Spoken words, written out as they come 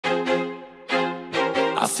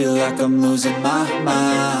I feel like I'm losing my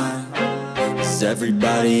mind. Is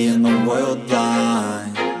everybody in the world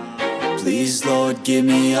blind? Please, Lord, give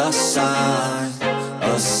me a sign,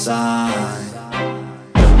 a sign.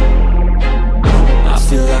 I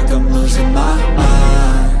feel like I'm losing my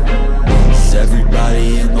mind. Is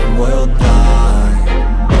everybody in the world blind?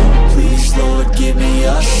 Please, Lord, give me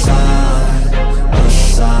a sign, a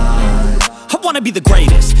sign. I wanna be the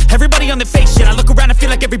greatest. Everybody on the fake shit. I look around and feel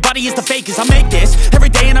like everybody is the fakest. I make this every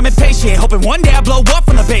day and I'm impatient, hoping one day I blow up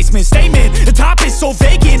from the basement. Statement, the top is so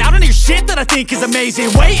vacant. I don't hear shit that I think is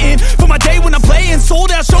amazing. Waiting for my day when I'm playing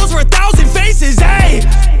sold out shows for 1,000 faces. Hey,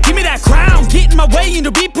 give me that crown, get in my way and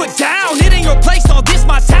to be put down. It ain't your place, all this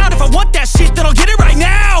my town. If I want that shit, then I'll get it right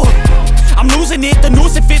now. I'm losing it, the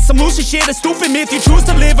noose it fits. I'm losing shit, a stupid myth. You choose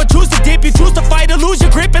to live or choose to dip. You choose to fight or lose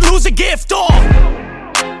your grip and lose a gift.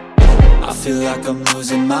 I feel like I'm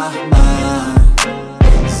losing my mind.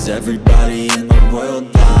 Is everybody in the world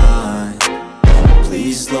blind?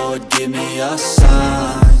 Please, Lord, give me a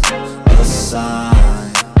sign, a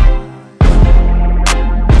sign.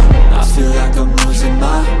 I feel like I'm losing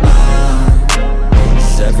my mind.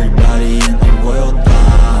 Is everybody in the world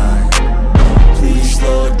blind? Please,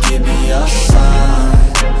 Lord, give me a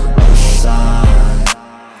sign, a sign.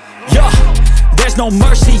 Yeah. There's no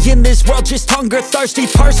mercy in this world, just hunger-thirsty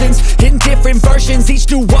persons in different versions. Each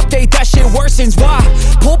new update, that shit worsens. Why?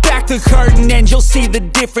 Pull back the curtain and you'll see the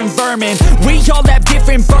different vermin. We all have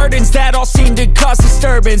different burdens that all seem to cause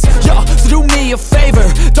disturbance. Yo, so do me a favor,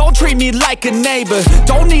 don't treat me like a neighbor.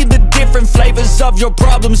 Don't need the different flavors of your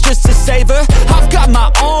problems just to savor. I've got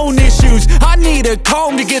my own issues, I need a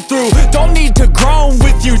comb to get through. Don't need to groan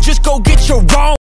with you, just go get your own.